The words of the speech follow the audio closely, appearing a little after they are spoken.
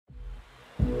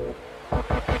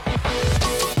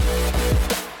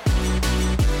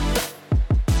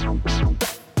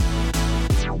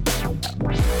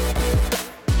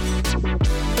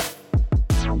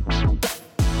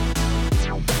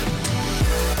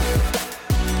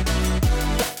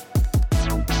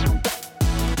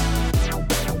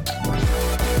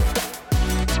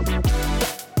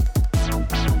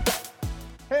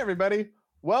Everybody,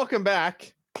 welcome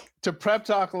back to Prep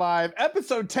Talk Live,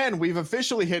 episode 10. We've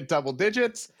officially hit double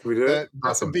digits. We did.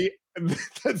 Awesome. The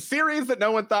series that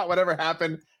no one thought would ever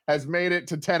happen has made it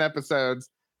to 10 episodes.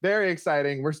 Very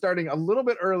exciting. We're starting a little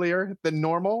bit earlier than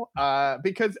normal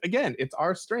because, again, it's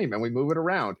our stream and we move it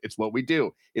around. It's what we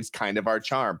do. It's kind of our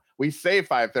charm. We say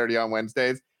 5:30 on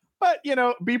Wednesdays, but, you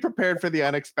know, be prepared for the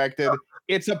unexpected.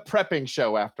 It's a prepping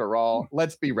show after all.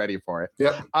 Let's be ready for it.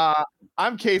 Yep.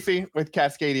 I'm Casey with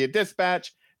Cascadia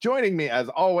Dispatch. Joining me, as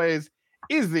always,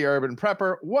 is the Urban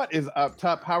Prepper. What is up,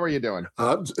 Tup? How are you doing?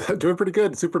 Doing pretty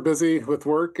good. Super busy with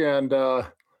work and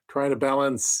trying to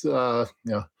balance,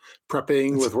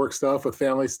 prepping with work stuff, with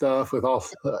family stuff, with all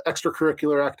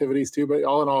extracurricular activities too. But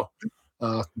all in all,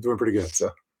 doing pretty good.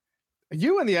 So.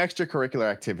 You and the extracurricular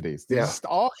activities, just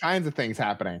all kinds of things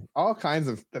happening, all kinds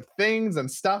of things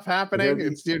and stuff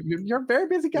happening. You're a very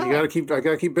busy guy. I gotta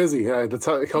keep busy. That's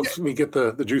how it helps me get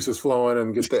the juices flowing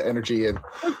and get the energy and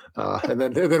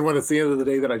then when it's the end of the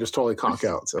day, then I just totally conk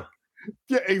out. So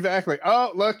yeah, exactly.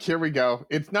 Oh, look, here we go.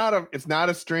 It's not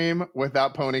a stream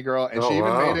without Pony Girl, and she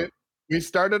even made it. We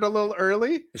started a little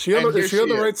early. Is she on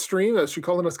the right stream? Is she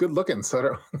calling us good looking? So I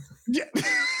don't... Yeah.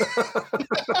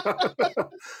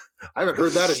 I haven't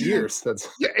heard that in years.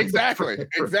 Exactly.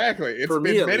 It's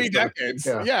been many decades.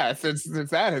 Yeah, since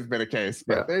that has been a case.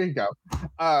 But there you go.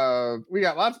 We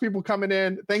got lots of people coming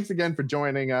in. Thanks again for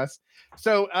joining us.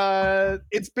 So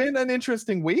it's been an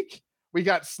interesting week. We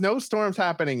got snowstorms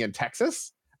happening in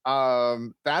Texas.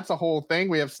 That's a whole thing.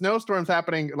 We have snowstorms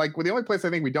happening. Like, the only place I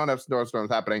think we don't have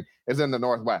snowstorms happening is in the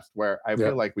Northwest, where I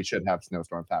feel like we should have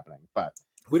snowstorms happening. But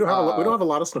we don't have a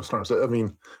lot of snowstorms. I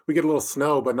mean, we get a little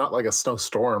snow, but not like a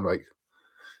snowstorm. Like,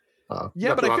 but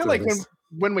I feel like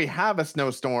when we have a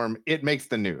snowstorm, it makes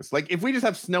the news. Like, if we just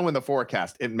have snow in the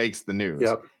forecast, it makes the news.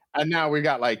 Yep. And now we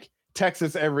got like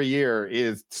Texas every year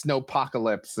is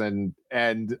snowpocalypse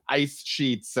and ice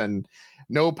sheets and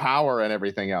no power and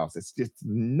everything else. It's just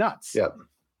nuts. Yep.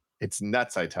 It's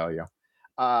nuts, I tell you.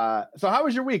 So how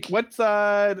was your week? Let's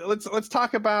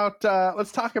talk about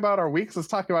our weeks. Let's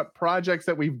talk about projects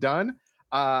that we've done.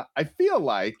 I feel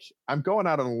like I'm going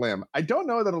out on a limb. I don't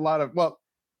know that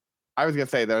I was gonna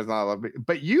say there's not a lot of,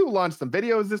 but you launched some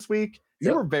videos this week.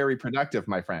 You were very productive,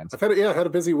 my friends. I've had a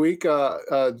busy week.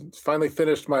 Finally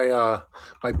finished my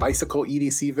my bicycle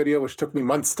EDC video, which took me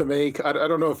months to make. I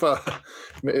don't know if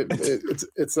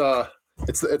it's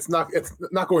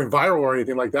not going viral or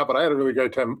anything like that, but I had a really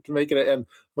great time making it. And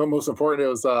what most important, it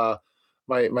was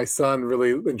my son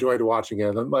really enjoyed watching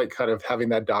it and like kind of having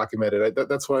that documented.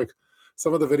 That's why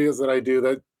some of the videos that I do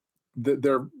that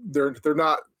they're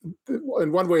not,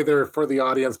 in one way they're for the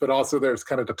audience, but also there's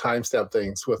kind of the timestamp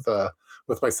things with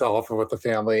myself and with the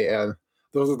family, and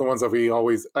those are the ones that we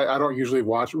always. I don't usually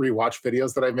rewatch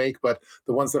videos that I make, but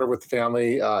the ones that are with the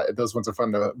family, those ones are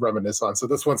fun to reminisce on. So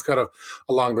this one's kind of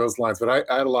along those lines. But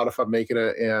I had a lot of fun making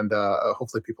it, and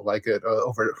hopefully people like it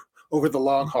over the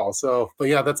long haul. So, but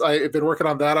yeah, I've been working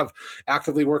on that. I'm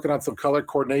actively working on some color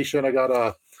coordination. I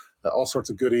got all sorts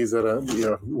of goodies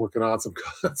that working on some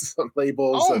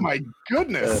labels. Oh my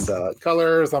goodness! And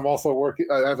colors. I'm also working.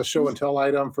 I have a show and tell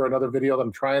item for another video that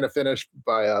I'm trying to finish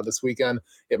by this weekend.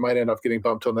 It might end up getting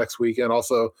bumped till next weekend.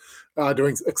 Also,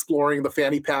 exploring the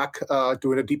fanny pack,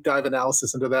 doing a deep dive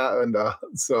analysis into that, and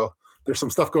so there's some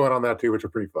stuff going on that too, which are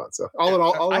pretty fun. So all in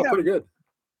all, pretty good.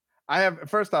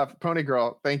 First off, Pony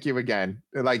Girl, thank you again.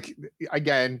 Like,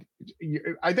 again,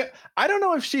 I don't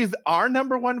know if she's our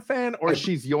number one fan or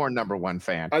she's your number one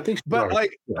fan. I think,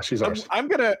 she's ours. I'm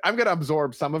gonna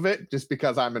absorb some of it just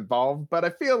because I'm involved, but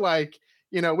I feel like,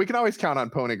 we can always count on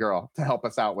Pony Girl to help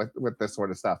us out with this sort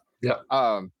of stuff. Yeah.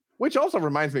 Which also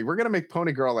reminds me, we're gonna make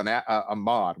Pony Girl a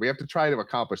mod. We have to try to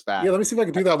accomplish that. Yeah, let me see if I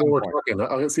can do that while we're talking.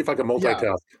 I'll see if I can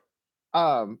multitask.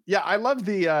 I love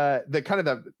the kind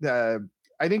of the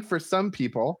I think for some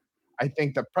people, I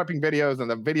think the prepping videos and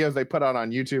the videos they put out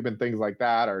on YouTube and things like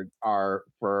that are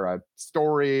for a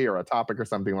story or a topic or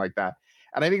something like that.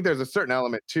 And I think there's a certain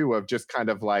element too of just kind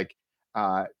of like,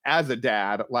 as a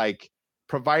dad, like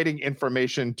providing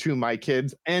information to my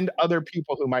kids and other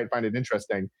people who might find it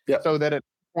interesting, so that at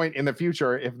a point in the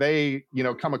future, if they,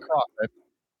 come across it,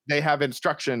 they have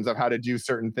instructions of how to do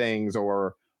certain things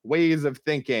or ways of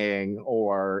thinking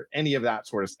or any of that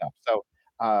sort of stuff. So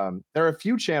There are a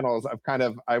few channels of kind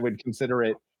of, I would consider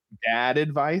it dad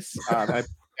advice.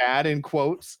 Dad in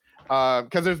quotes,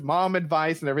 because there's mom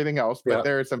advice and everything else, but Yeah.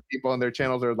 there are some people and their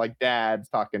channels are like dads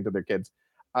talking to their kids.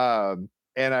 And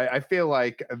I feel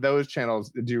like those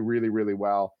channels do really, really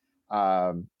well.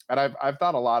 And I've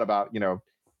thought a lot about,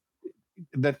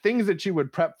 the things that you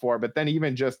would prep for, but then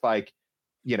even just like,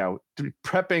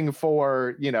 prepping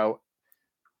for,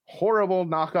 horrible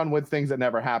knock on wood things that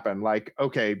never happen. Like,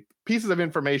 okay, pieces of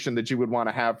information that you would want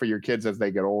to have for your kids as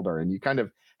they get older. And you kind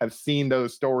of have seen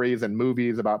those stories and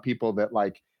movies about people that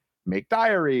like make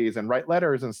diaries and write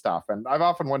letters and stuff. And I've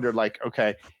often wondered, like,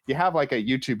 okay, you have like a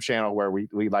YouTube channel where we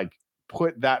like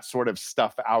put that sort of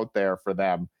stuff out there for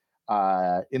them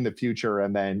in the future,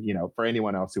 and then for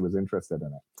anyone else who was interested in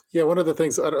it. Yeah, one of the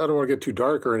things, I don't want to get too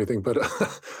dark or anything, but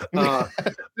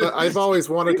but I've always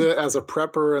wanted to, as a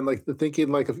prepper and like thinking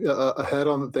like ahead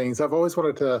on things, I've always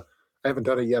wanted to. I haven't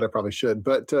done it yet. I probably should,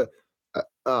 but to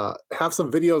have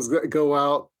some videos that go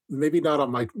out, maybe not on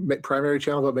my primary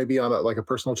channel, but maybe on like a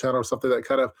personal channel or something that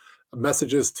kind of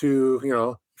messages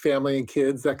to family and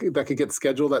kids that could get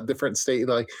scheduled at different state,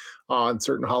 like on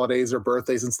certain holidays or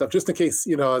birthdays and stuff, just in case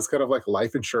it's kind of like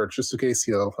life insurance, just in case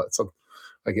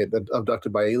I get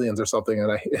abducted by aliens or something,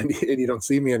 and you don't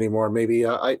see me anymore. Maybe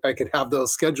I could have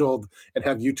those scheduled and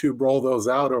have YouTube roll those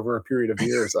out over a period of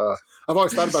years. I've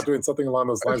always thought about doing something along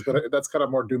those lines, but that's kind of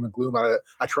more doom and gloom. I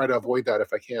try to avoid that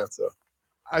if I can. So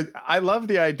I love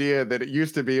the idea that it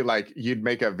used to be like you'd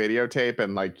make a videotape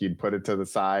and like you'd put it to the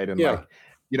side and like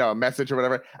a message or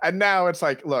whatever. And now it's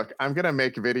like, look, I'm going to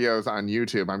make videos on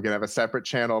YouTube. I'm going to have a separate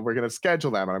channel. We're going to schedule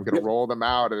them and I'm going to roll them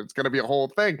out. And it's going to be a whole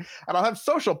thing. And I'll have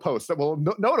social posts that will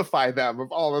notify them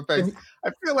of all the things.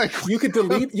 I feel like you could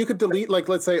delete, like,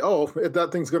 let's say, oh, if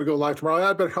that thing's going to go live tomorrow,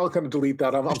 I bet I'll kind of delete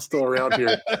that. I'm still around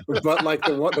here. But like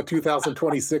the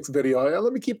 2026 video,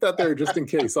 let me keep that there just in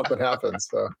case something happens.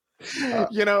 So.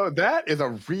 That is a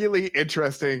really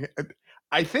interesting.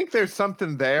 I think there's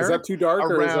something there. Is that too dark,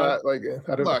 or is that like?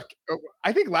 I don't look, know.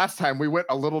 I think last time we went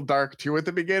a little dark too at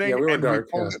the beginning. Yeah, we were dark.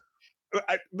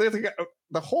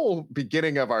 The whole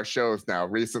beginning of our shows now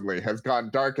recently has gone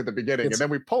dark at the beginning, and then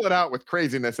we pull it out with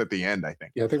craziness at the end. I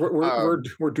think. Yeah, I think we're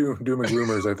doom and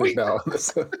gloomers. I think now.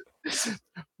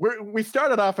 We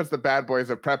started off as the bad boys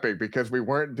of prepping because we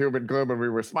weren't doom and gloom and we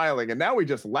were smiling, and now we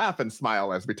just laugh and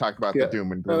smile as we talk about the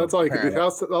doom and gloom. No, that's all you can do.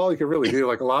 That's all you can really do.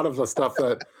 Like a lot of the stuff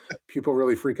that people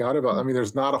really freak out about. I mean,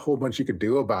 there's not a whole bunch you could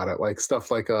do about it. Like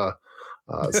stuff like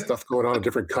stuff going on in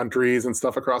different countries and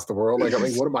stuff across the world. Like, I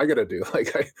mean, what am I going to do?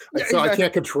 Like, I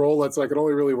can't control it, so I can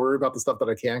only really worry about the stuff that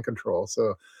I can control.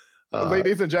 So.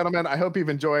 Ladies and gentlemen, I hope you've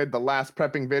enjoyed the last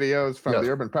prepping videos from the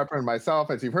Urban Prepper and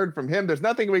myself. As you've heard from him, there's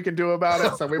nothing we can do about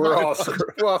it. So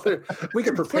we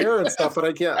can prepare and stuff, but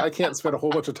I can't spend a whole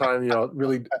bunch of time,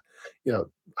 really,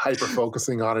 hyper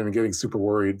focusing on it and getting super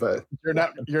worried. But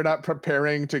you're not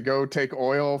preparing to go take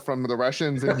oil from the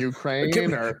Russians in Ukraine,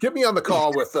 get me on the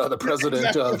call with the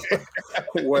president of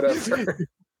whatever.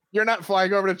 You're not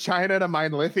flying over to China to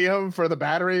mine lithium for the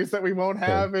batteries that we won't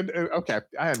have. And okay,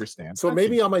 I understand. So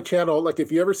maybe on my channel, like if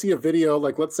you ever see a video,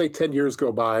 like let's say 10 years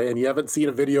go by and you haven't seen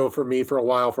a video from me for a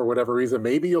while for whatever reason,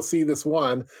 maybe you'll see this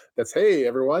one that's, hey,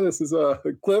 everyone, this is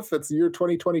Cliff. It's year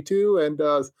 2022. And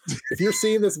if you're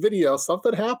seeing this video,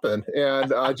 something happened.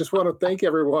 And I just want to thank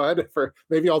everyone for,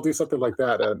 maybe I'll do something like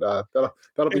that. And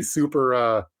that'll be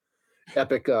super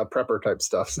epic prepper type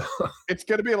stuff. So. It's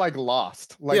going to be like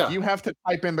Lost. Like you have to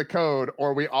type in the code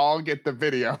or we all get the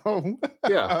video.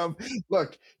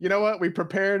 Look, you know what? We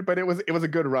prepared, but it was a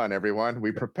good run, everyone.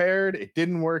 We prepared. It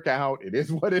didn't work out. It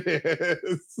is what it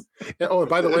is. And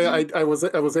by the way, I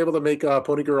was able to make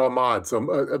Pony Girl a mod.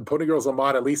 So Pony Girl's a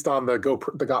mod, at least on the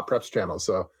Got Preps channel.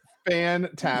 So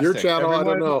fantastic. Your channel,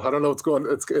 everyone, I don't know what's going.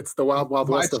 It's the wild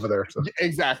west over there. So.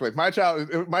 Exactly. My channel is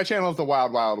the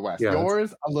wild west. Yeah,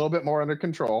 yours a little bit more under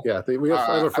control. Yeah, we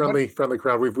have a friendly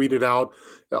crowd. We've weeded out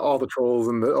all the trolls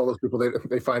and all those people.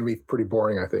 They find me pretty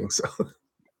boring, I think. So.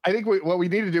 I think what we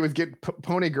need to do is get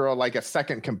Pony Girl like a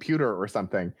second computer or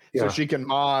something, so she can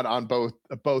mod on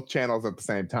both channels at the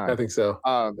same time. I think so.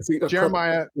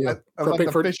 Jeremiah,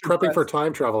 prepping for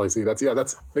time travel. I see. That's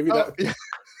maybe that. Yeah.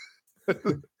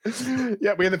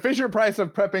 Yeah, we had the Fisher Price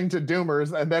of prepping to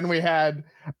doomers, and then we had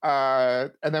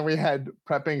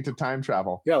prepping to time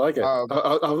travel. Yeah, I like it.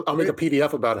 I'll make a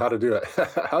PDF about how to do it.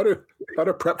 how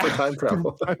to prep for time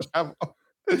travel.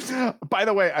 By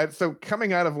the way, so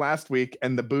coming out of last week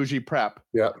and the bougie prep,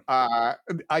 I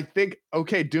think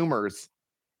Okay Doomers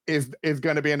is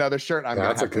going to be another shirt.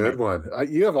 That's a good one.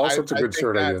 You have all sorts of good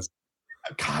shirt ideas.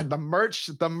 God, the merch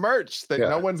that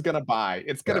no one's gonna buy.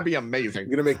 It's gonna be amazing.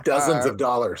 You're gonna make dozens of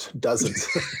dollars. Dozens.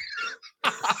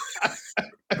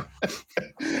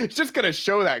 It's just gonna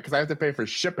show that because I have to pay for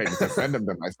shipping to send them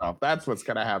to myself. That's what's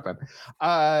gonna happen.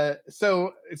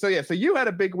 So you had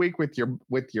a big week with your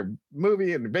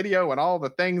movie and video and all the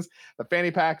things, the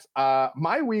fanny packs.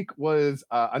 My week was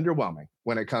underwhelming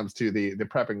when it comes to the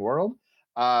prepping world.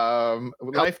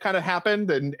 Life kind of happened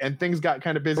and things got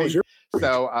kind of busy.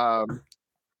 But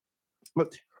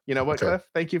you know what, Cliff?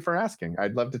 Thank you for asking.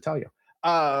 I'd love to tell you.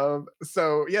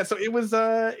 So it was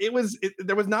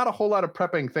there was not a whole lot of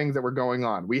prepping things that were going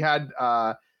on. We had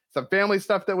some family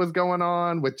stuff that was going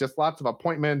on with just lots of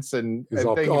appointments and things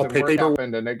that work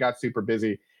happened, and it got super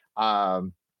busy.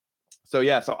 So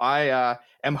I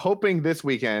am hoping this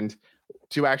weekend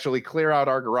to actually clear out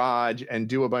our garage and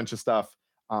do a bunch of stuff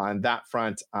on that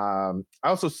front. I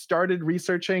also started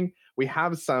researching. We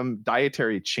have some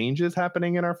dietary changes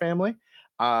happening in our family.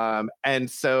 And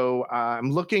so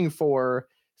I'm looking for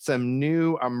some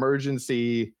new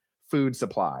emergency food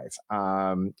supplies.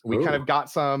 We kind of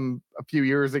got some a few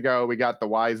years ago. We got the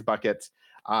Wise buckets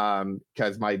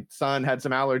because my son had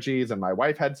some allergies and my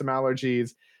wife had some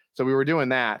allergies. So we were doing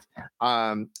that.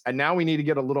 And now we need to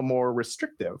get a little more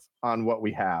restrictive on what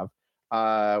we have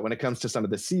when it comes to some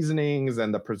of the seasonings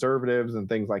and the preservatives and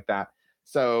things like that.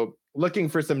 So looking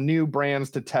for some new brands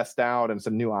to test out and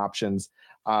some new options.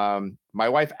 My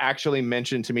wife actually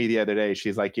mentioned to me the other day,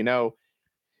 she's like,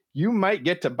 you might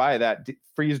get to buy that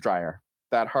freeze dryer,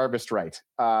 that Harvest Right,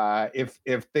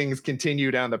 if things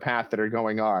continue down the path that are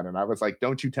going on. And I was like,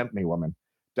 don't you tempt me, woman.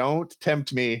 Don't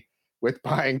tempt me with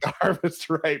buying the Harvest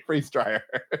Right freeze dryer.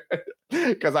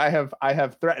 Because I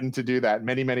have threatened to do that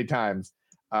many, many times.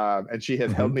 And she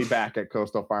has held me back at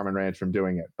Coastal Farm and Ranch from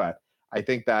doing it. But I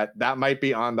think that might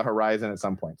be on the horizon at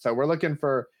some point. So we're looking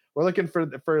for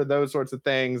those sorts of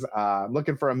things.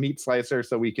 Looking for a meat slicer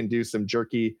so we can do some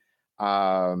jerky,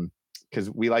 because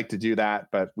we like to do that,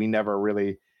 but we never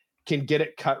really can get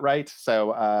it cut right.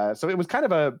 So it was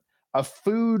kind of a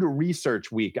food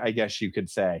research week, I guess you could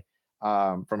say,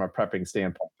 from a prepping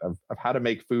standpoint of how to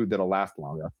make food that'll last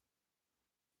longer.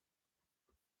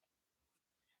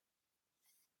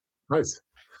 Nice.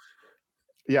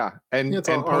 Yeah, and it's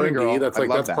all Pony Girl, that's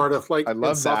part of I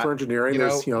love software that. engineering.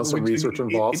 There's some research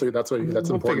involved, so that's an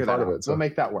important part of it. So we'll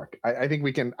make that work. I think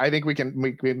we can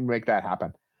make that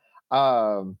happen.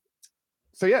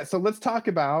 So let's talk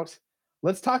about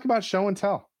show and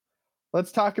tell.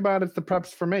 Let's talk about it's the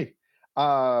preps for me.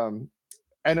 And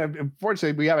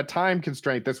unfortunately, we have a time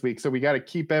constraint this week, so we got to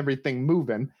keep everything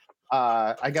moving.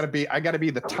 I gotta be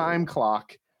the time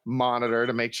clock monitor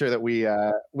to make sure that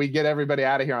we get everybody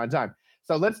out of here on time.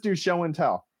 So let's do show and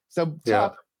tell. So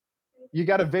you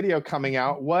got a video coming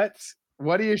out. What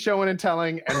are you showing and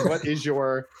telling, and what is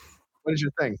your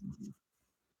thing?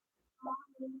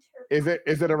 Is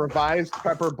it a revised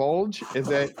Pepper Bulge? Is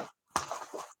it?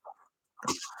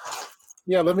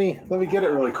 Yeah, let me get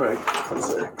it really quick.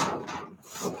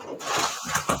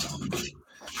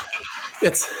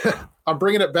 I'm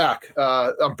bringing it back.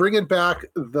 I'm bringing back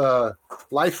the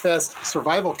Life Fest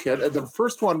Survival Kit. And the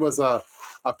first one was a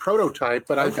prototype,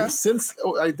 but I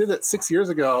did it 6 years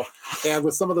ago, and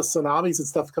with some of the tsunamis and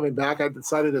stuff coming back, I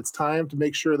decided it's time to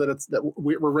make sure that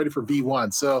we're ready for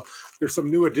V1. So there's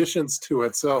some new additions to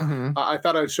it. So I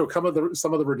thought I'd show some of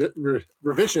the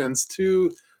revisions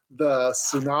to the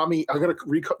tsunami. I'm going to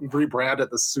rebrand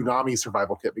it the Tsunami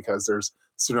Survival Kit because there's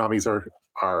tsunamis are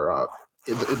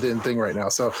in thing right now.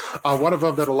 So one of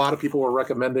them that a lot of people were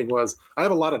recommending was, I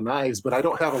have a lot of knives, but I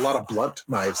don't have a lot of blunt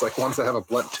knives, like ones that have a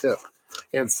blunt tip.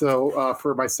 And so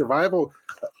for my survival,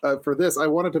 for this, I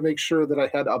wanted to make sure that I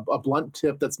had a blunt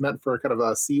tip that's meant for kind of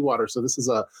a seawater. So this is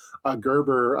a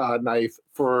Gerber knife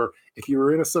for if you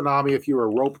were in a tsunami, if you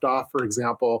were roped off, for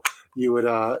example, you would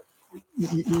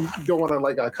you don't want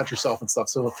to cut yourself and stuff.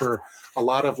 So for a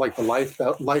lot of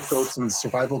the lifeboats and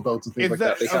survival boats and things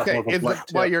that, they have more of a blunt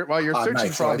tip. While you're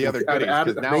searching for all the other goodies,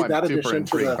 because now I'm super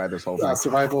intrigued by this whole thing.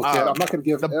 Survival kit. I'm not going to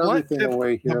give everything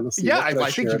away here. Let's see, I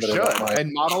think you should.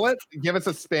 And model it. Give us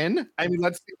a spin. I mean,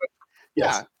 let's see.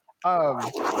 Yes.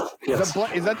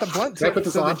 Is that the blunt tip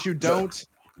so that you don't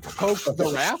poke the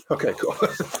raft? Okay, cool.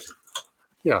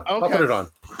 Yeah, okay. I'll put it on.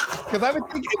 Because I would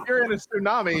think if you're in a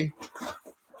tsunami.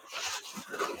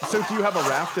 So do you have a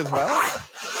raft as well?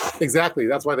 Exactly.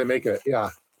 That's why they make it. Yeah.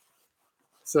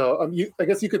 So I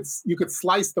guess you could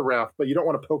slice the raft, but you don't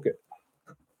want to poke it.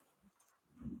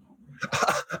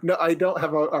 No, I don't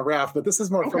have a raft, but this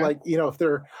is more for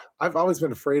if I've always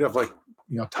been afraid of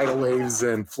tidal waves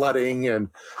and flooding and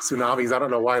tsunamis. I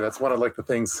don't know why. That's one of the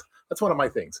things. That's one of my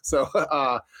things. So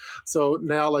so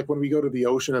now when we go to the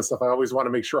ocean and stuff, I always want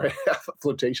to make sure I have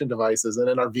flotation devices. And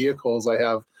in our vehicles, I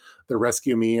have the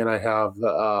Rescue Me, and I have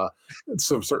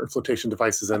some certain flotation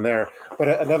devices in there.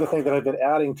 But another thing that I've been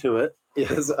adding to it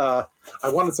is I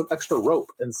wanted some extra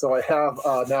rope, and so I have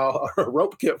now a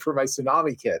rope kit for my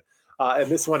tsunami kit.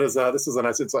 And this one is this is a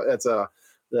nice. It's a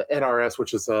the NRS,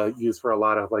 which is used for a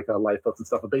lot of like lifeboats and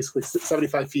stuff, but basically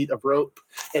 75 feet of rope.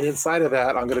 And inside of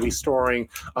that, I'm going to be storing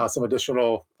some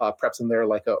additional preps in there,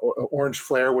 like a orange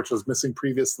flare, which was missing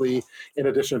previously, in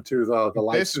addition to the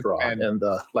life straw. And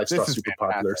the life straw is super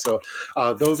popular. So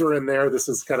those are in there. This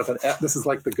is kind of this is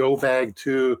like the go bag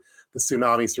to the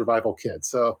tsunami survival kit.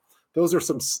 So those are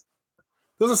some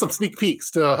sneak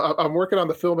peeks. I'm working on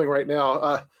the filming right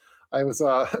now. I was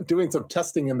doing some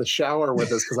testing in the shower with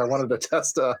this because I wanted to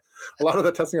test a lot of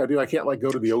the testing I do. I can't like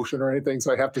go to the ocean or anything,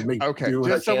 so I have to make do what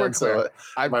just I can. So we're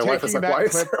clear, my wife is like, "Why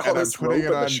is there all this rope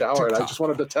in the shower?" And I just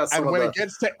wanted to test. And when it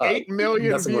gets to 8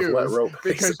 million views, wet rope,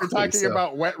 because you're talking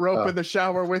about wet rope in the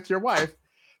shower with your wife,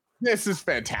 this is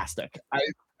fantastic. I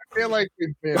feel like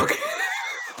we've been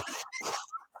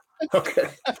okay.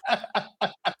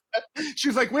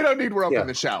 She's like, we don't need rope in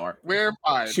the shower. We're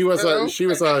fine. She was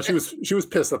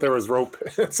pissed that there was rope,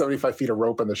 75 feet of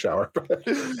rope in the shower.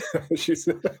 She's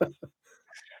we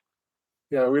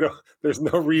don't. There's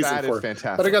no reason that for is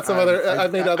fantastic. But I got some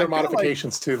I've made other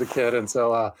modifications to the kit, and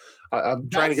so I'm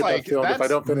trying to get that filmed. If I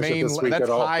don't finish it this week, that's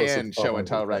high-end show and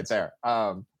tell right there.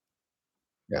 Yeah.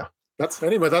 That's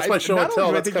my show and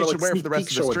tell. I think you should wear it for the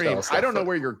rest of the stream. I don't know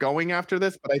where you're going after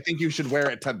this, but I think you should wear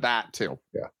it to that too.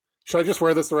 Yeah. Should I just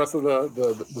wear this the rest of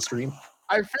the stream?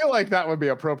 I feel like that would be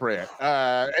appropriate.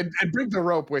 And bring the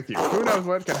rope with you. Who knows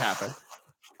what can happen?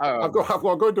 I'll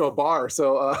go to a bar.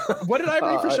 So what did I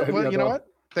bring for show? Well, you know what?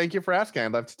 Thank you for asking.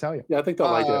 I'd love to tell you. Yeah, I think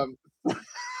they'll like it.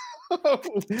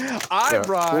 I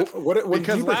brought what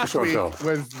because last week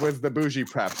was the bougie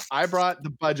preps. I brought the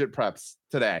budget preps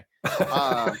today.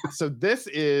 So this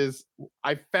is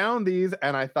I found these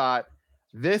and I thought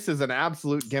this is an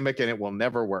absolute gimmick and it will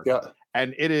never work. Yeah.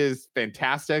 And it is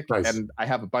fantastic. Nice. And I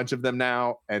have a bunch of them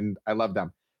now and I love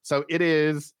them. So it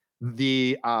is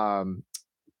the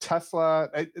Tesla.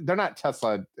 They're not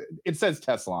Tesla. It says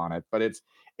Tesla on it, but it's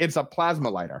a plasma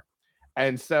lighter.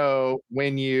 And so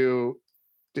when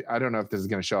I don't know if this is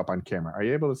going to show up on camera. Are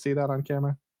you able to see that on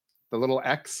camera? The little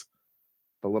X,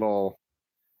 the little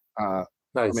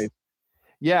nice.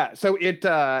 Yeah, so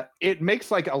it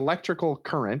makes like electrical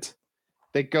current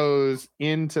that goes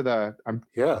into the I'm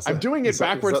doing it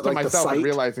backwards to like myself and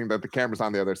realizing that the camera's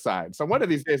on the other side. So one of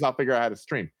these days I'll figure out how to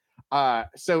stream.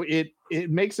 So it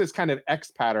makes this kind of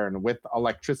X pattern with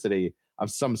electricity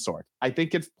of some sort. I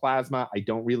think it's plasma. I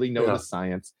don't really know the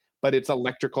science, but it's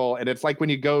electrical. And it's like when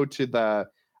you go to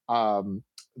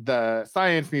the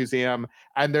science museum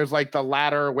and there's like the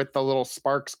ladder with the little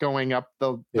sparks going up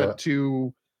the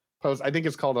two posts. I think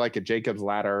it's called like a Jacob's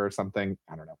ladder or something.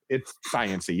 I don't know. It's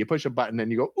sciencey. You push a button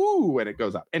and you go, ooh, and it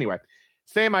goes up. Anyway,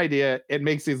 same idea. It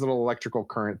makes these little electrical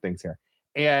current things here.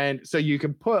 And so you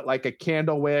can put like a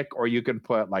candle wick or you can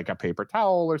put like a paper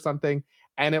towel or something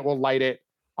and it will light it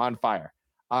on fire.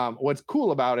 What's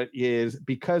cool about it is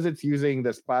because it's using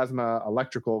this plasma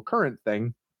electrical current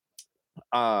thing,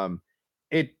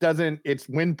 it's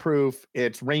windproof,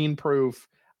 it's rainproof.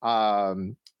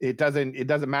 It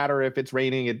doesn't matter if it's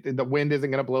raining, the wind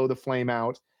isn't going to blow the flame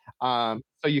out.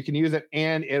 So you can use it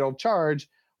and it'll charge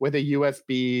with a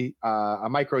USB, a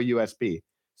micro USB.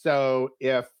 So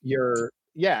if you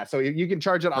can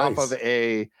charge it off of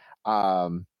a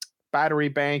battery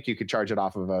bank, you can charge it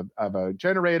off of a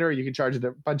generator, you can charge it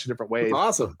a bunch of different ways.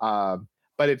 That's awesome.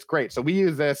 But it's great. So we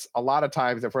use this a lot of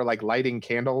times if we're like lighting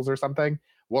candles or something.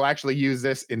 We'll actually use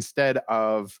this instead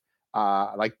of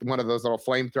like one of those little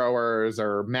flamethrowers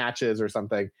or matches or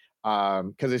something,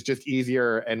 because it's just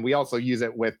easier. And we also use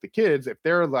it with the kids if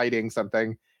they're lighting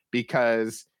something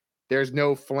because there's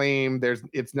no flame.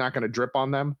 It's not going to drip on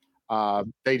them.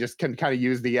 They just can kind of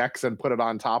use the X and put it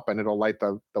on top, and it'll light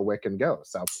the wick and go.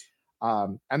 So,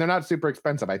 and they're not super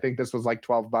expensive. I think this was like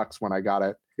 $12 when I got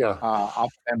it. Yeah.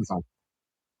 Off Amazon.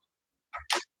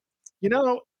 You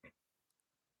know,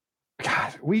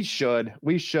 God, we should.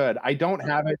 I don't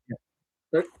have it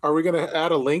yet. Are we going to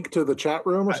add a link to the chat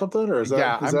room or something? Or is that?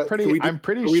 Yeah, I'm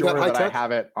pretty sure that I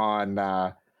have it on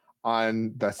the site. I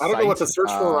don't know what to search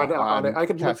for on it. I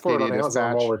can look for it on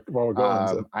Amazon while we're going.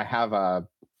 So. I have a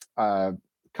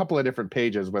couple of different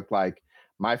pages with like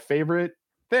my favorite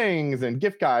things and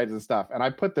gift guides and stuff, and I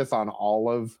put this on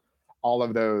all of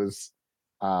those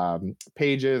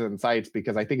pages and sites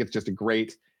because I think it's just a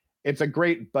great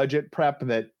budget prep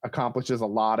that accomplishes a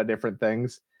lot of different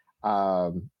things.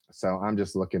 So I'm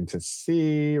just looking to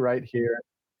see right here,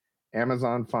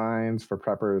 Amazon finds for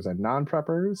preppers and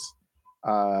non-preppers.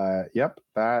 Yep,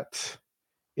 that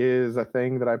is a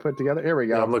thing that I put together. Here we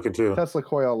go. Yeah, I'm looking too. Tesla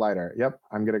coil lighter. Yep,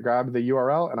 I'm gonna grab the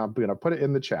URL and I'm gonna put it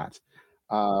in the chat.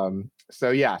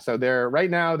 So yeah, so they're right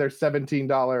now they're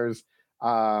 $17.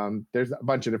 There's a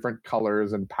bunch of different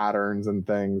colors and patterns and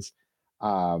things.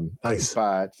 Nice.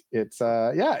 But it's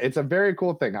yeah, it's a very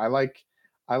cool thing. I like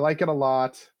it a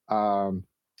lot.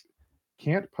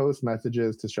 Can't post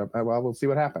messages to show. Well, we'll see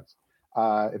what happens.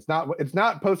 It's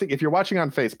not posting. If you're watching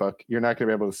on Facebook, you're not going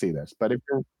to be able to see this. But if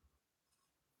you're,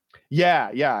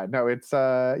 yeah, no, it's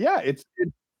yeah, it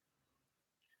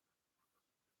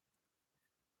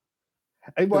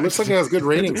looks like it has good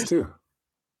ratings too.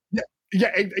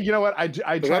 Yeah, you know what? I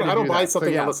try to I don't do buy that.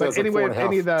 something unless it has like anyway, 4.5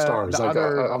 any of the stars. Like,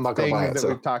 other I'm not gonna buy things it,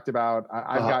 that we've talked about,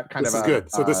 I've got kind this of is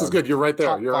good. So this is good. You're right there.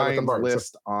 top You're right at the finds mark.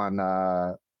 list on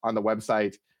the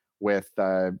website with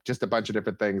just a bunch of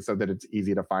different things so that it's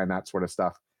easy to find that sort of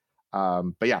stuff.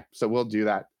 But yeah, so we'll do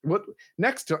that.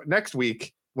 Next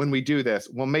week when we do this,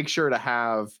 we'll make sure to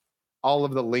have all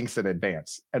of the links in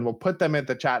advance and we'll put them in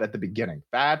the chat at the beginning.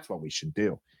 That's what we should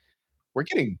do.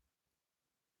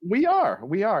 We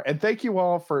are. And thank you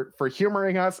all for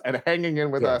humoring us and hanging in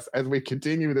with us as we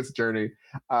continue this journey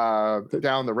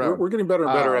down the road. We're getting better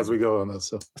and better as we go on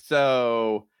this.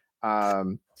 So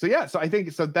yeah, so I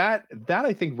think so that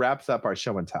I think wraps up our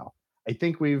show and tell. I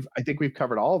think we've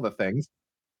covered all the things.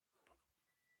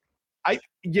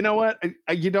 You know what?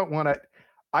 You don't want to.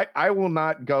 I will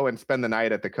not go and spend the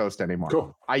night at the coast anymore.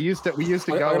 Cool. We used to go.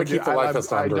 I'm gonna keep the life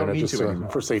vest on during it just anymore.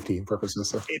 For safety purposes.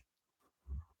 So.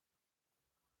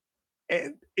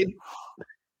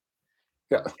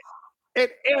 Yeah.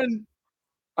 And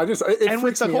I just and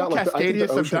with the whole Cascadia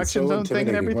subduction zone thing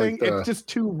and everything, it's just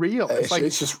too real. It's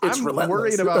like I'm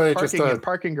worried about parking in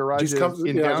parking garages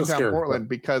in downtown Portland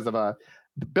because of a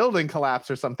building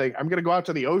collapse or something. I'm gonna go out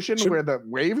to the ocean where the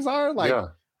waves are. Like,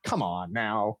 come on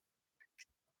now.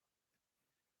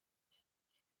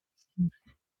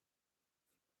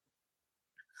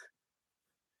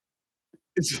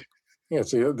 Yeah,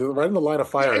 so right in the line of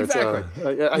fire. Yeah, exactly.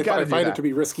 I find it to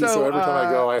be risky, so every time I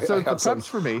go, I have some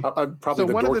for me. I'm probably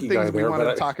the one of the dorky things guy we there, wanted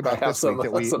but to talk about this week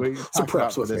that we talked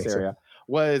about for this area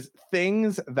was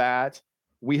things that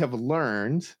we have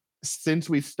learned since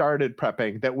we started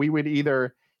prepping that we would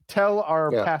either tell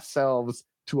our past selves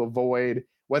to avoid,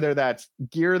 whether that's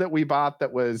gear that we bought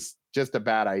that was just a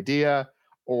bad idea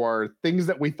or things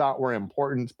that we thought were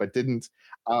important but didn't.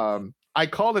 I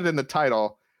called it in the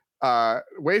title,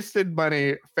 wasted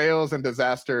money, fails and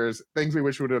disasters, things we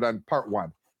wish we would have done, part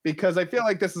 1, because I feel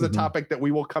like this is a topic that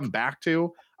we will come back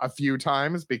to a few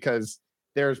times because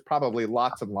there's probably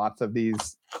lots and lots of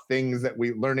these things that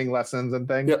learning lessons and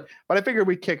things. But I figured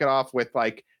we'd kick it off with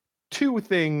like 2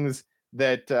 things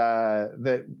that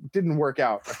didn't work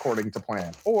out according to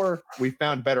plan, or we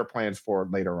found better plans for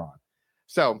later on.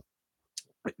 So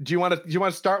do you want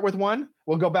to start with one?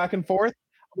 We'll go back and forth.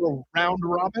 We'll round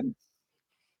robin.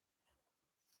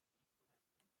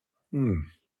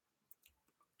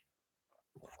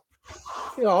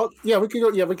 Yeah, we could go.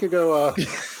 Yeah, we could go.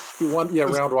 If you want,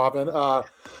 round robin.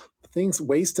 Things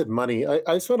wasted money.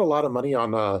 I spent a lot of money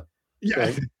on the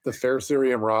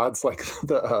ferrocerium rods, like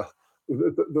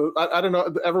I don't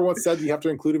know. Everyone said you have to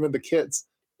include them in the kits,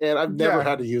 and I've never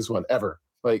had to use one ever.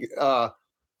 Like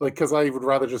because I would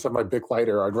rather just have my Bic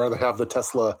lighter. I'd rather have the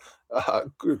Tesla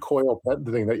coil pet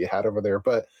thing that you had over there,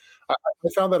 but. I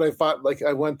found that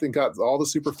I went and got all the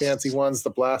super fancy ones, the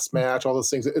blast match, all those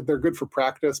things. They're good for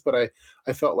practice, but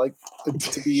I felt like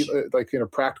to be like in a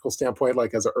practical standpoint,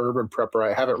 like as an urban prepper,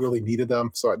 I haven't really needed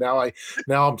them. So now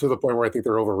I'm to the point where I think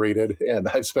they're overrated, and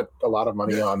I've spent a lot of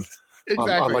money on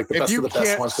like the best of the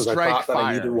best ones because I thought that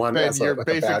I needed one as a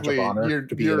badge of honor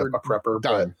to be a prepper.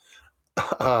 Done.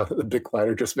 But the Bic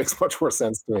lighter just makes much more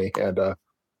sense to me, and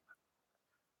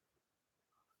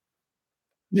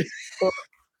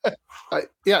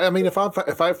I mean, if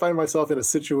I find myself in a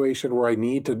situation where I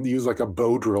need to use like a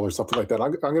bow drill or something like that,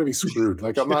 I'm going to be screwed.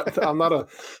 Like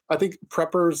I think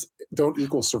preppers don't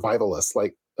equal survivalists.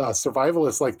 Like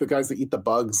survivalists, like the guys that eat the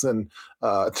bugs and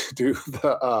do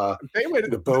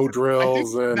the bow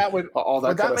drills and all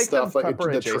that kind of stuff, like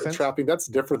the trapping. That's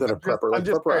different than a prepper. Like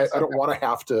prepper, I don't want to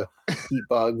have to eat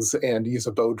bugs and use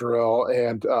a bow drill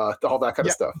and all that kind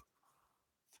of stuff.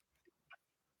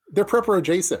 They're prepper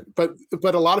adjacent, but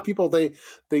a lot of people they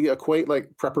equate like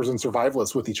preppers and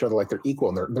survivalists with each other like they're equal,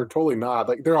 and they're totally not.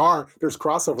 Like there's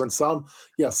crossover, and some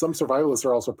survivalists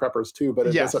are also preppers too, but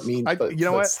it doesn't mean you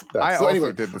know what? I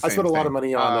also did the same I spent a lot of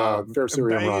money on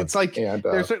ferrocerium rods. It's like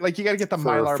there's like you got to get the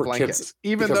Mylar blankets,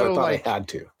 even though like I had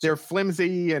to. They're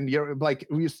flimsy, and you're like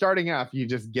when you're starting off, you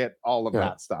just get all of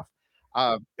that stuff.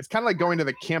 It's kind of like going to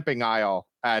the camping aisle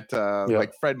at Yeah.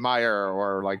 like Fred Meyer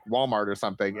or like Walmart or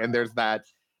something, and there's that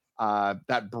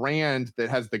brand that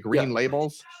has the Yeah. green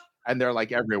labels, and they're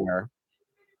like everywhere.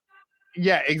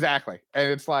 Yeah, exactly.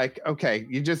 And it's like, okay,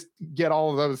 you just get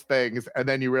all of those things, and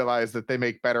then you realize that they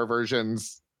make better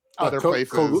versions other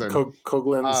places. And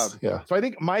Coglins. Yeah. so I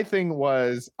think my thing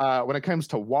was when it comes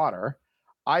to water,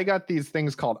 I got these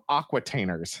things called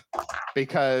aquatainers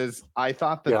because I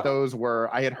thought that Yeah. those were,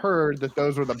 I had heard that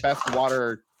those were the best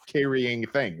water carrying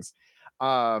things.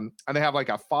 And they have like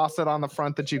a faucet on the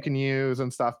front that you can use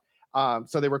and stuff.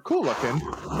 So they were cool looking,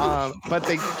 but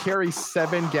they carry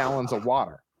 7 gallons of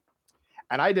water.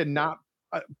 And I did not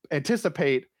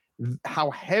anticipate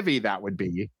how heavy that would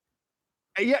be.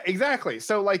 Yeah, exactly.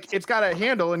 So like it's got a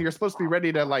handle and you're supposed to be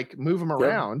ready to like move them Yep.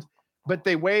 around, but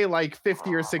they weigh like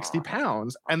 50 or 60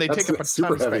 pounds and they take up a ton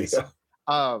super of heavy. space.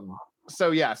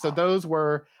 So yeah, so those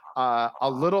were a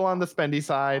little on the spendy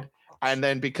side. And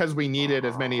then because we needed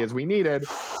as many as we needed,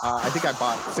 I think I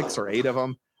bought 6 or 8 of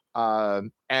them.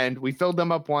 And we filled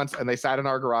them up once and they sat in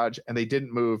our garage and they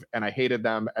didn't move and I hated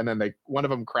them. And then one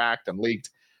of them cracked and leaked.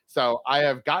 So I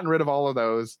have gotten rid of all of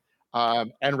those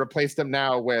and replaced them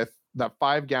now with the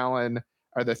 5 gallon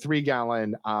or the 3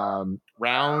 gallon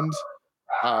round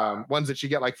ones that you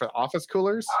get like for office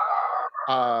coolers.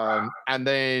 And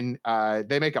then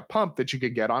they make a pump that you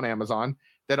could get on Amazon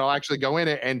that'll actually go in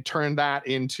it and turn that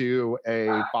into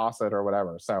a faucet or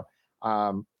whatever. So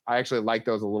I actually like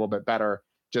those a little bit better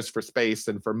just for space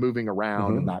and for moving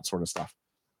around and that sort of stuff.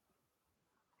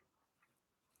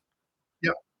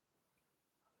 Yep.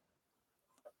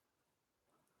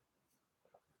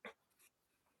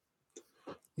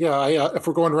 Yeah. If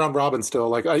we're going round robin still,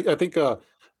 like I think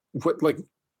what like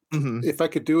if I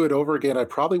could do it over again, I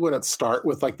probably wouldn't start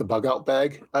with like the bug out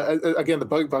bag. Again, the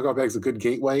bug out bag is a good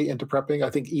gateway into prepping. I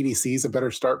think EDC is a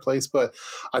better start place, but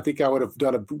I think I would have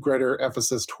done a greater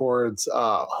emphasis towards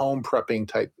home prepping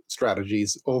type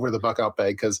strategies over the bug out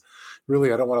bag because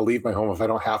really I don't want to leave my home if I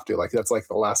don't have to. Like that's like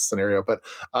the last scenario. But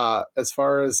as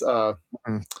far as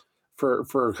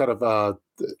for kind of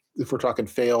if we're talking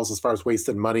fails as far as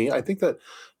wasted money, I think that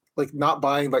like not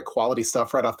buying like quality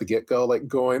stuff right off the get-go, like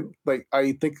going like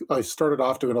I think I started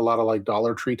off doing a lot of like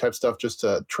Dollar Tree type stuff just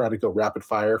to try to go rapid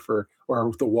fire for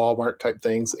or the Walmart type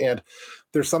things. And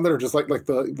there's some that are just like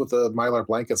the with the Mylar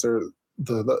blankets or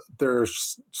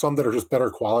there's some that are just better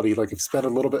quality. Like if you spend a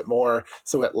little bit more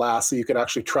so it lasts, so you can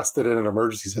actually trust it in an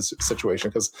emergency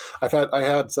situation. Because I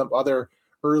had some other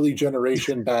early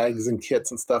generation bags and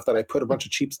kits and stuff that I put a bunch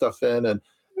of cheap stuff in and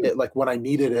it like when I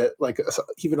needed it, like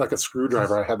even like a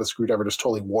screwdriver, I had the screwdriver just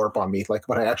totally warp on me, like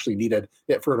when I actually needed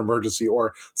it for an emergency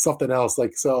or something else.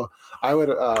 Like so, I would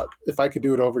if I could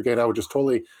do it over again, I would just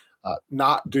totally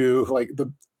not do like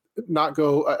the not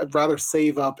go. I'd rather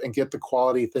save up and get the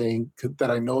quality thing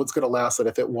that I know it's going to last. That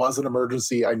if it was an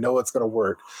emergency, I know it's going to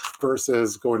work.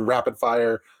 Versus going rapid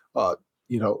fire,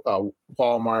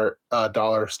 Walmart,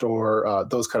 dollar store,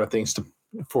 those kind of things to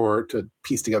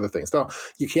piece together things. Now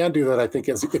you can do that. I think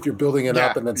as if you're building it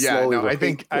up and then slowly. No, I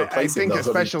think those,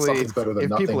 especially if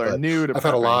people are new to I've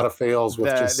had a lot of fails with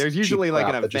just there's usually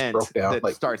like an event that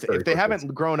like, starts if they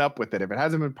haven't grown up with it, if it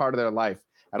hasn't been part of their life,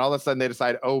 and all of a sudden they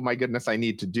decide, oh my goodness, I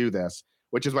need to do this,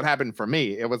 which is what happened for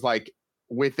me. It was like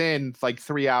within like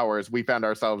 3 hours we found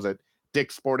ourselves at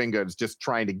Dick's Sporting Goods just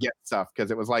trying to get stuff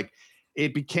because it was like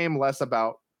it became less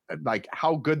about like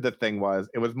how good the thing was.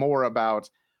 It was more about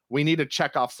we need to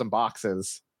check off some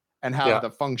boxes and have the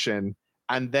function,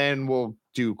 and then we'll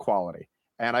do quality.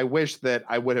 And I wish that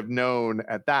I would have known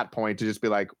at that point to just be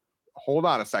like, hold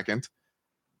on a second,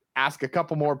 ask a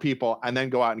couple more people, and then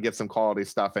go out and get some quality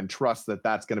stuff and trust that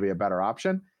that's going to be a better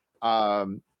option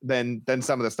than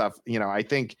some of the stuff. I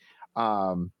think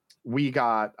we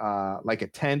got like a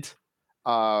tent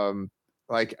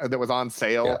like that was on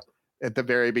sale at the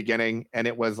very beginning, and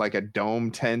it was like a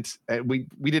dome tent. We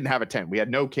didn't have a tent. We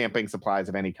had no camping supplies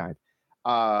of any kind.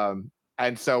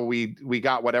 And so we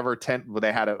got whatever tent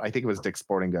they had. I think it was Dick's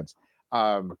Sporting Goods,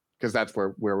 because that's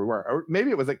where we were. Or maybe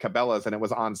it was at Cabela's and it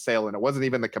was on sale, and it wasn't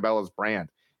even the Cabela's brand.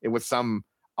 It was some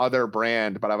other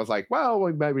brand. But I was like, well,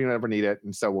 we maybe never need it,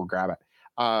 and so we'll grab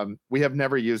it. We have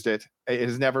never used it. It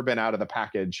has never been out of the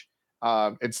package.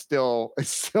 It's still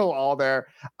all there.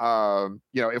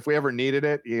 If we ever needed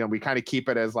it, we kind of keep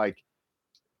it as like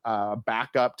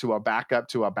backup to a backup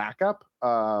to a backup.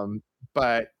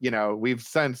 But we've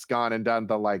since gone and done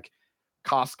the like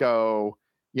Costco,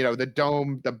 the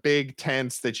dome, the big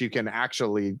tents that you can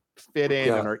actually fit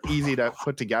in and are easy to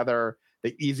put together,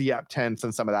 the easy up tents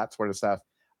and some of that sort of stuff,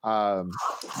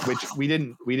 which we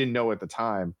didn't know at the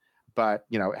time. But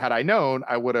had I known,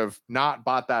 I would have not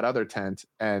bought that other tent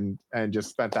and just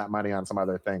spent that money on some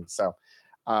other things. So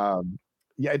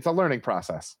yeah, it's a learning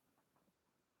process.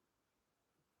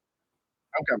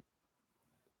 Okay.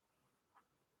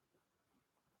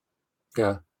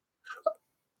 Yeah.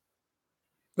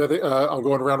 I'm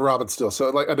going around robin still. So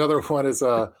like another one is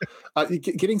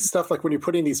getting stuff like when you're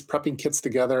putting these prepping kits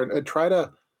together and try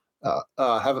to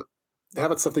have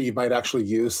it something you might actually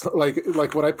use.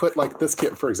 Like when I put like this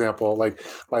kit, for example, like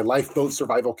my lifeboat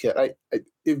survival kit,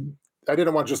 I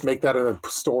didn't want to just make that and then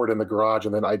store it in the garage,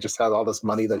 and then I just had all this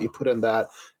money that you put in that,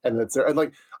 and it's there. And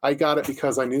like I got it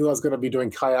because I knew I was going to be doing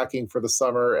kayaking for the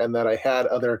summer, and that I had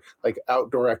other like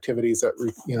outdoor activities that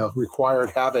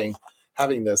required having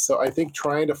this. So I think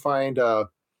trying to find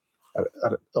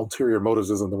ulterior motives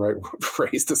isn't the right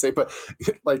phrase to say, but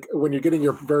like when you're getting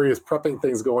your various prepping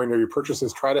things going or your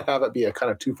purchases, try to have it be a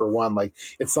kind of 2-for-1. Like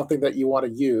it's something that you want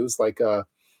to use, like a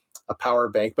power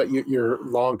bank, but your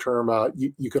long term,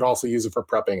 you could also use it for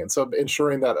prepping. And so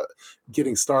ensuring that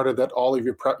getting started, that all of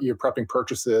your prepping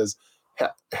purchases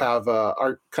have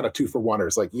are kind of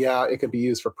 2-for-1ers. Like, yeah, it could be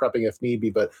used for prepping if need be,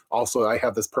 but also I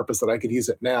have this purpose that I could use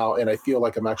it now, and I feel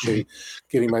like I'm actually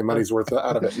getting my money's worth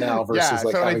out of it now versus Yeah,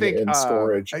 like so I having think it in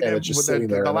storage and it's just sitting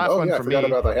there. the And then, last oh one yeah, I for forgot me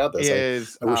about I had this.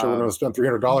 is I wish I wouldn't have spent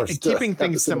 $300 to keeping have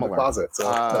things this in the similar. deposit.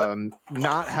 So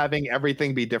Not having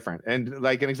everything be different. And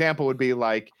like an example would be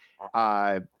like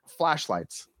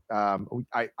flashlights.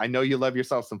 I know you love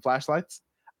yourself some flashlights.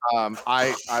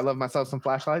 I love myself some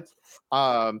flashlights.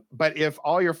 But if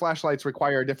all your flashlights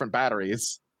require different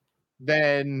batteries,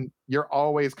 then you're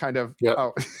always kind of yeah,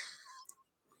 oh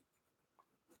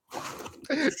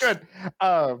good.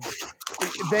 Um,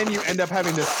 then you end up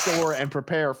having to store and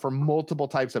prepare for multiple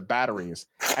types of batteries,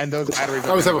 and those batteries I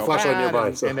are always going have to a go flashlight bad, nearby.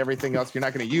 and, So and everything else. You're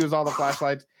not going to use all the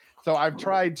flashlights. So I've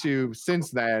tried to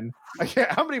since then.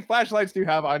 How many flashlights do you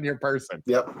have on your person?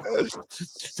 yep,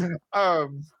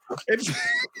 um, it's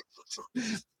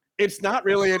it's not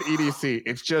really an EDC.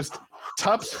 It's just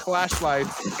Tup's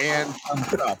flashlights and some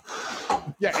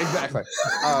stuff. Yeah, exactly.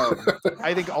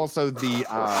 I think also the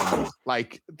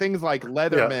like things like yeah.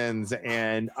 Leathermans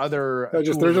and other There's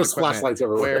tools and just equipment flashlights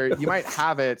everywhere. where you might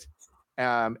have it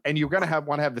and you're going to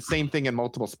want to have the same thing in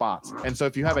multiple spots. And so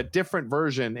if you have a different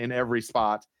version in every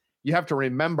spot, you have to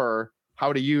remember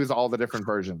how to use all the different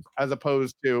versions, as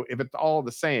opposed to if it's all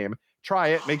the same, try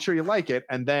it, make sure you like it,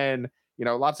 and then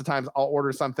lots of times I'll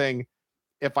order something.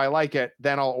 If I like it,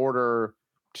 then I'll order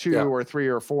two Yeah. or three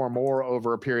or four more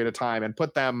over a period of time and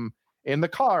put them in the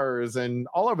cars and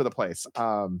all over the place.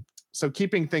 So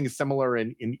keeping things similar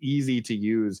and easy to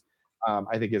use,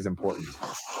 I think, is important.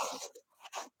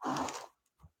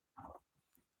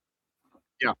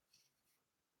 Yeah,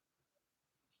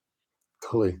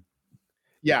 Totally.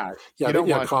 yeah. Yeah, You don't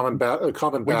want a common we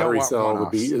don't battery want cell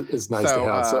one-offs. is nice to So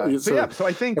have. so yeah. So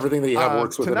I think everything that you have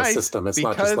works within a tonight, system. It's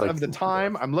not because just like of the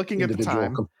time, I'm looking at the individual.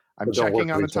 time. I'm They don't work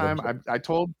checking on with the each other. time. So, I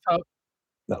told Tup,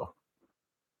 no.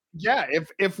 yeah.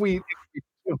 If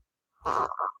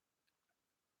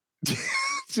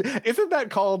isn't that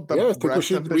called the Yeah, I think we rest of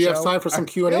should. the We have show? time for some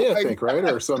Q and feel A. I like think right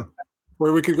or some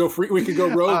where we could go free. We could go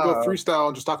rogue, go uh, freestyle,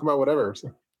 and just talk about whatever.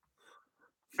 So,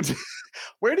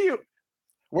 where do you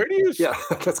where do you yeah,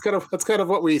 that's kind of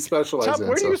what we specialize Tup, in.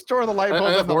 where do you So store the light I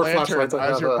bulb have and the more lantern flashlights. I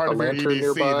as have your part a of your lantern EDC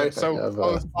nearby. that's so I have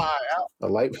close by? a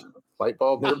light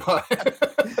bulb nearby.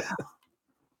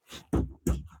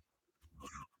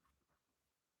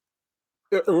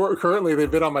 Currently, they've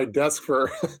been on my desk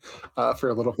for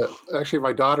a little bit. Actually,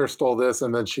 my daughter stole this,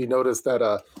 and then she noticed that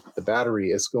the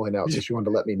battery is going out, so she wanted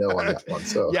to let me know on that one.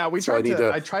 So, Yeah, so I need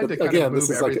to. I tried to But kind of again, this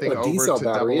move is like everything a D over cell to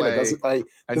battery, double and it A doesn't.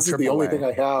 and This is the triple only A. thing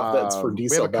I have that's for D We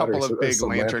have cell a couple batteries. of So there's big some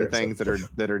lantern lanterns. things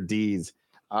that are D's.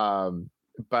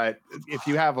 But if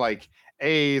you have like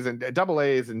A's and double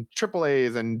A's and triple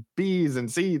A's and B's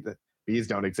and C's, B's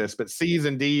don't exist, but C's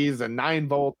and D's and 9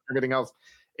 volt, everything else,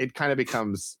 it kind of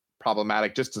becomes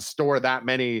problematic just to store that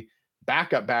many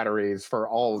backup batteries for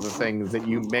all of the things that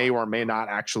you may or may not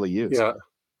actually use. Yeah,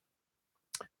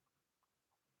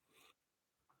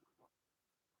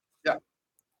 Yeah.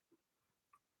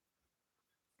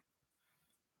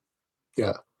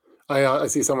 yeah. I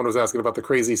see someone was asking about the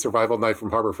crazy survival knife from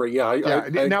Harbor Freight. Yeah,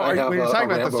 Yeah. Now, I have when you're a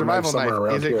talking about the Rambo knife survival knife, somewhere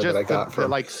around is it here that just I got the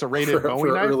from like serrated Bowie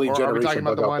knife, early or are we talking generation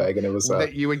about the bug out one bag, and it was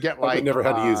that you would get I like never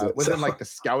had to use it. within So. like the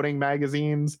scouting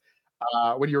magazines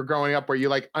when you were growing up, where you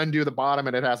like undo the bottom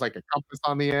and it has like a compass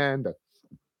on the end?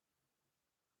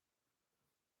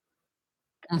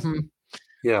 Mhm.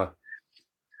 Yeah.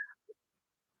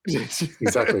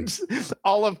 Exactly.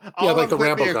 all of like the the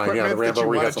Rambo kind. Yeah, the equipment that Rambo you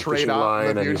where you want have to some trade fishing off in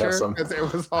line the and you have future, some 'cause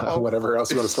it was all whatever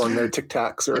else you want to store in there, Tic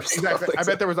Tacs or exactly. something. I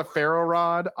bet there was a ferro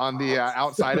rod on the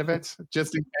outside of it,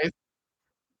 just in case.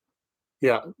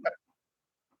 Yeah,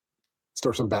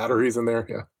 store some batteries in there.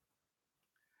 Yeah,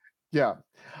 Yeah.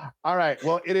 All right.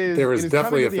 Well, there it is is coming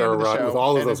definitely to a the end ferro of the rod with show,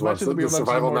 all of and as those much ones. as we The would love to do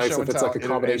survival more knives, show if and it's like tell a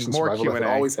and combination more survival knife, it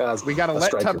Q&A, always has we got to a let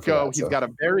striker Tup for go. that. He's So got a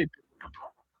very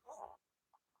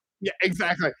yeah,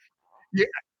 exactly. You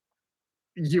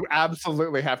you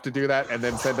absolutely have to do that and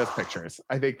then send us pictures.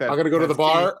 I think I'm gonna go to the that's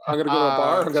key. bar. I'm gonna go to a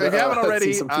bar. I'm So if you haven't gonna see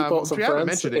already, some people, if some you haven't friends,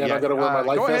 mentioned it and I'm yet, gonna wear my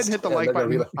life go ahead and vest, hit the and like they're gonna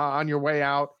be button like, on your way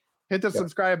out. Hit the yeah,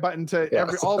 subscribe button to yeah.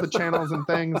 all the channels and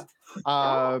things.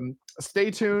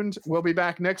 Stay tuned. We'll be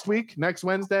back next week, next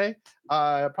Wednesday,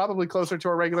 probably closer to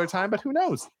our regular time, but who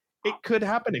knows? It could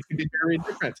happen. It could be very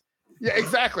different. Yeah,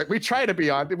 exactly. We try to be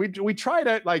on. We try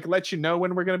to like let you know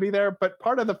when we're going to be there, but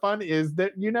part of the fun is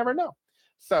that you never know.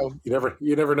 So You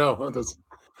never know.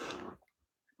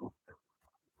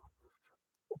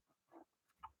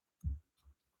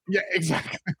 yeah,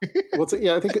 exactly.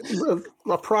 Yeah, I think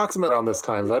approximate around this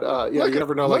time. But yeah, you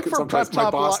never know. Look Like for sometimes my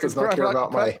boss does not care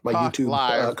about my Talk YouTube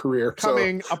Live career.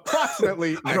 coming So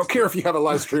approximately. I don't care if you have a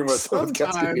live stream with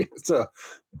sometime. So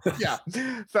Yeah.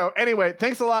 So anyway,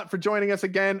 thanks a lot for joining us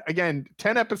again. Again,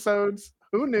 10 episodes.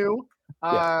 Who knew?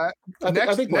 yeah. I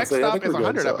think next Wednesday, stop is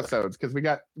 100 good, so. episodes because we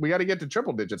got to get to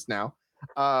triple digits now.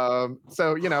 So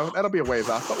that'll be a ways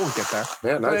off, but we'll get there.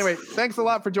 Yeah, nice. So anyway, thanks a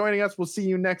lot for joining us. We'll see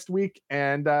you next week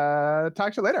and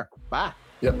talk to you later. Bye.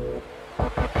 Yep.